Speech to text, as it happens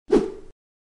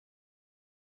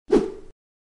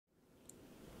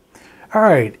All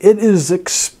right, it is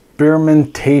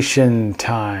experimentation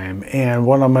time, and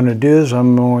what I'm going to do is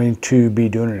I'm going to be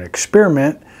doing an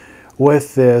experiment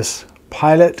with this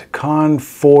Pilot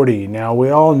Con-40. Now, we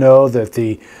all know that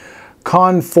the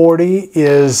Con-40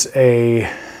 is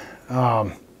a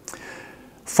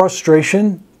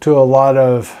frustration to a lot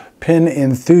of pin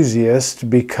enthusiasts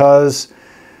because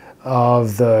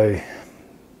of the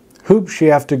hoops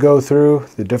you have to go through,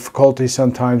 the difficulty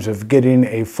sometimes of getting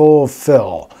a full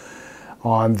fill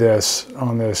on this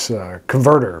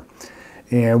converter.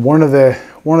 And one of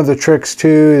the tricks too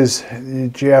is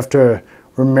that you have to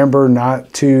remember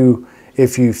not to,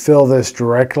 if you fill this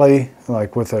directly,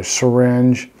 like with a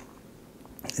syringe,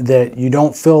 that you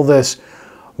don't fill this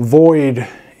void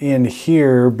in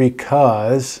here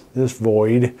because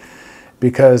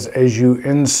as you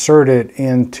insert it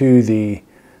into the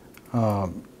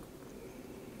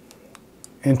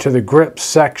grip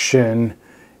section,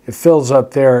 it fills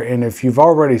up there, and if you've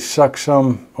already sucked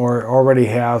some or already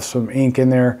have some ink in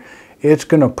there, it's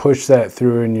going to push that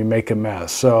through and you make a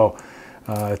mess. So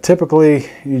typically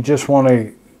you just want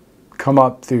to come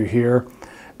up through here.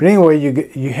 But anyway,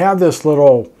 you have this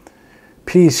little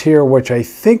piece here, which I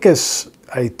think is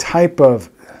a type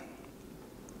of,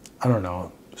 I don't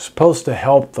know, supposed to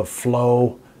help the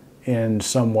flow in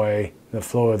some way, the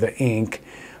flow of the ink,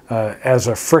 as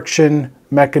a friction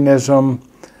mechanism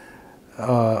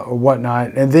or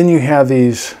whatnot. And then you have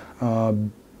these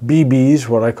BBs,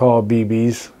 what I call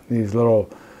BBs, these little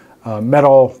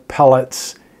metal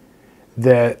pellets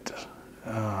that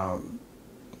are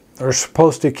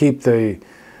supposed to keep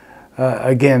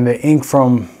again, the ink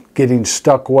from getting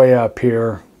stuck way up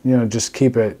here, just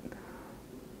keep it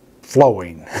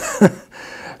flowing.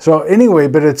 So anyway,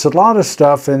 but it's a lot of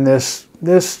stuff, and this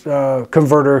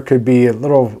converter could be a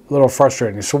little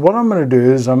frustrating. So what I'm going to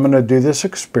do is I'm going to do this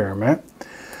experiment.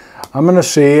 I'm going to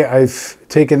see, I've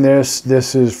taken this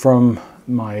is from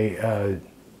my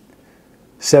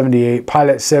Pilot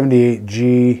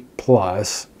 78G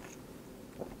Plus,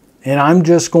 and I'm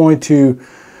just going to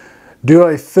do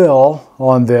a fill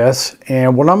on this.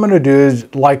 And what I'm going to do is,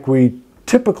 like we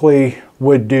typically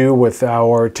would do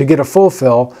to get a full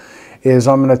fill, is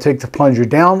I'm going to take the plunger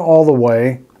down all the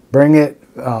way, bring it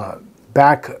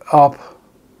back up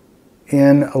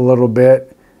in a little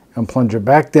bit, and plunge it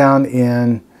back down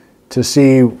in to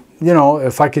see,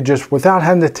 if I could just, without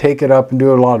having to take it up and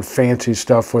do a lot of fancy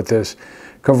stuff with this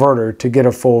converter, to get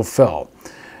a full fill.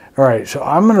 All right, so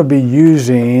I'm going to be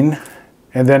using,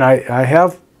 and then I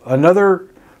have another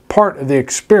part of the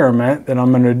experiment that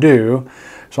I'm going to do.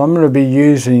 So I'm going to be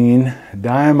using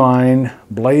Diamine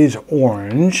Blaze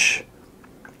Orange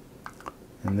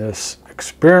in this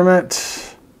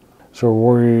experiment. So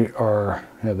we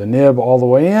have the nib all the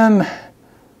way in,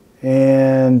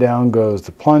 and down goes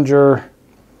the plunger.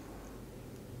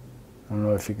 I don't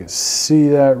know if you can see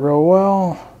that real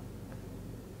well.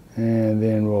 And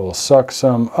then we'll suck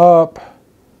some up.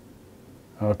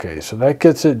 Okay, so that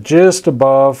gets it just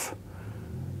above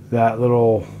that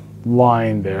little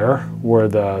line there where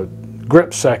the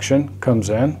grip section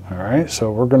comes in. All right,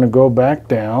 so we're going to go back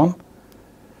down,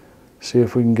 see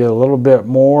if we can get a little bit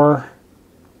more.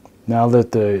 Now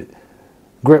that the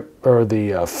grip or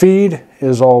the feed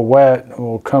is all wet,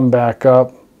 we'll come back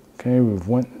up. Okay, we've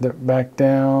went back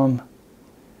down,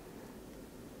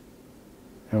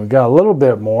 and we got a little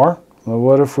bit more. Well,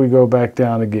 what if we go back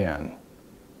down again?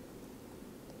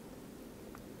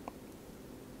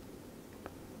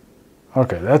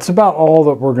 Okay, that's about all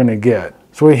that we're going to get.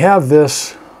 So we have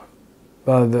this,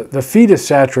 the feed is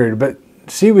saturated, but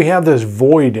see, we have this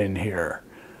void in here.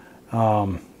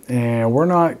 And we're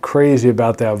not crazy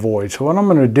about that void. So what I'm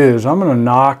going to do is I'm going to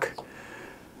knock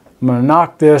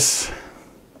this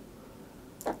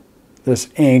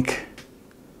ink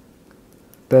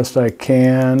best I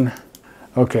can.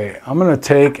 Okay, I'm going to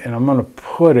take and I'm going to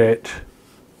put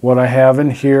what I have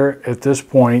in here at this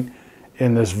point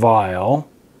in this vial,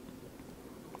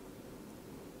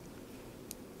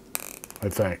 I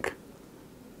think.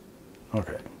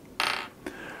 Okay.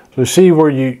 So see where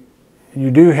you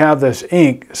do have this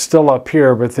ink still up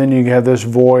here, but then you have this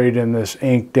void and this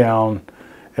ink down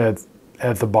at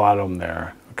the bottom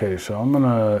there. Okay, so I'm going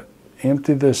to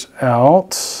empty this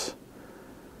out.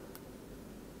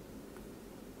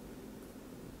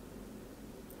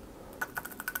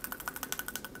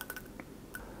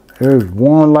 Here's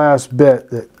one last bit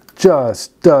that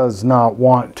just does not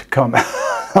want to come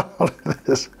out of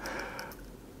this.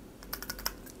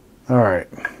 All right.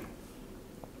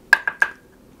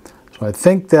 So I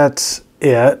think that's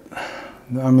it.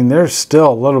 I mean, there's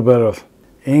still a little bit of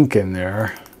ink in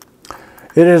there.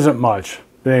 It isn't much,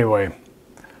 but anyway.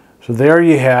 So there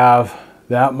you have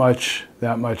that much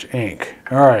ink.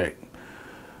 All right,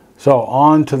 so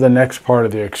on to the next part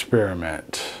of the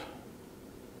experiment.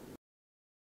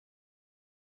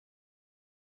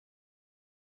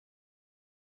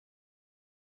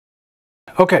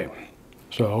 Okay,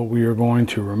 so we are going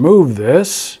to remove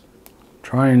this,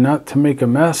 trying not to make a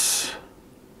mess.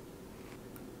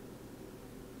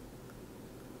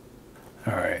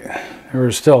 All right, there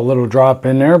was still a little drop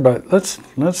in there, but let's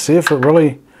see if it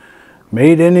really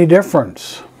made any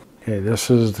difference. Okay, this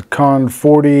is the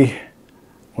Con-40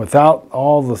 without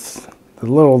all the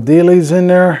little dealies in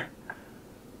there,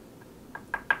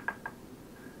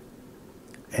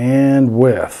 and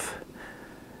with.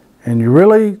 And you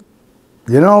really,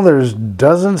 you know, there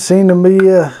doesn't seem to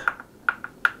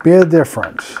be a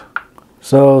difference.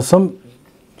 So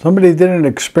somebody did an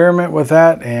experiment with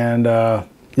that, and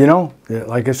you know,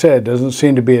 like I said, it doesn't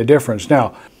seem to be a difference.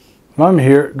 Now, what I'm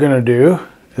going to do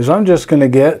is I'm just going to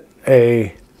get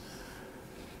a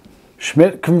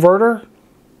Schmidt converter,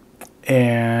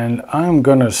 and I'm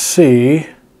going to see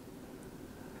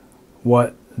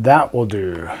what that will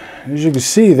do. As you can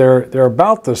see, they're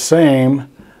about the same.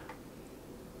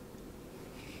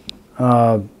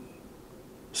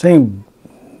 Same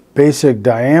basic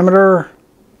diameter.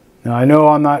 Now I know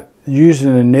I'm not using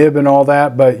a nib and all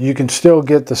that, but you can still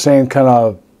get the same kind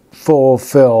of full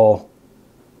fill.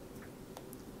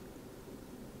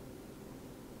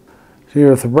 See,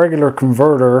 with a regular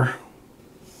converter,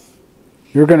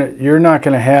 you're not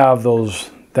gonna have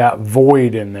that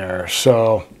void in there.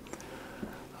 So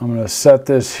I'm gonna set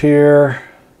this here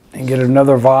and get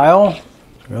another vial.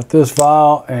 Got this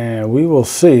vial, and we will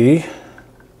see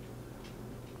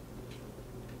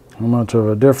how much of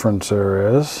a difference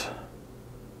there is.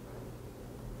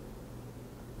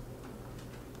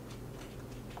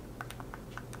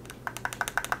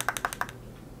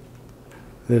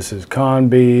 This is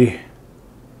Con-40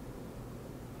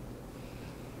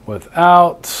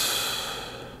 without,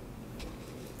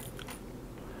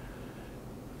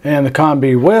 and the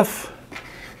Con-40 with,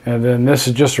 and then this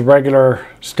is just a regular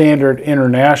standard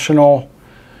international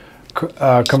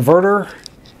converter.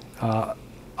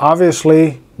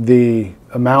 Obviously the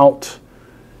amount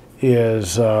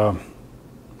is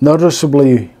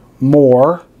noticeably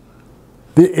more.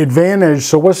 The advantage,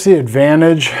 so what's the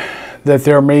advantage that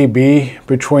there may be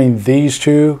between these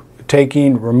two,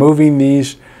 removing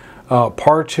these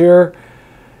parts here,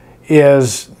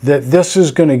 is that this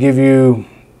is going to give you,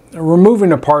 removing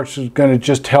the parts is going to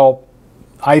just help,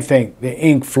 I think, the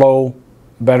ink flow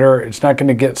better. It's not going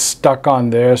to get stuck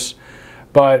on this,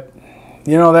 but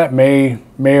you know, that may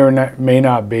or may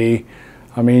not be.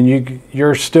 I mean,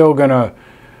 you're still gonna,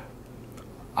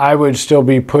 I would still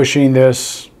be pushing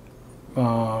this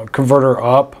converter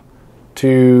up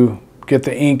to get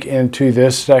the ink into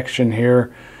this section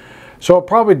here. So it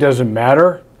probably doesn't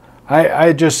matter.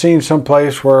 I just seen some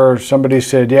place where somebody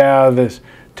said, yeah,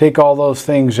 take all those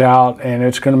things out and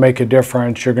it's going to make a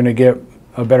difference. You're going to get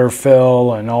a better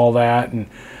fill and all that. And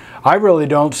I really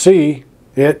don't see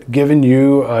it giving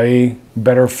you a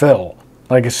better fill.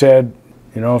 Like I said,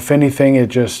 you know, if anything, it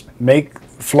just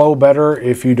flow better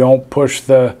if you don't push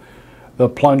the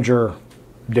plunger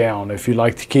down, if you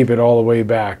like to keep it all the way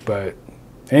back. But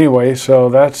anyway, so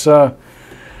that's the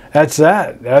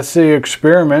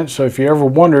experiment. So if you ever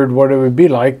wondered what it would be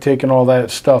like taking all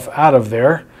that stuff out of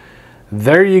there,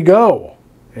 there you go.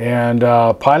 And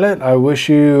Pilot, I wish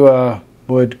you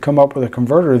would come up with a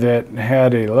converter that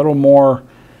had a little more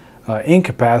ink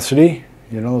capacity.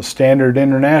 You know, standard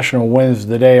international wins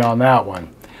the day on that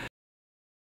one.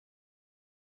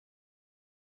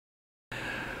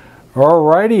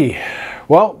 Alrighty,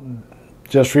 well,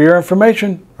 just for your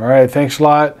information. All right, thanks a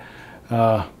lot.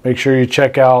 Make sure you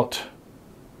check out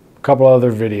a couple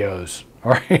other videos.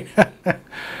 All right,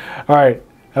 all right,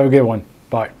 have a good one.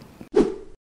 Bye.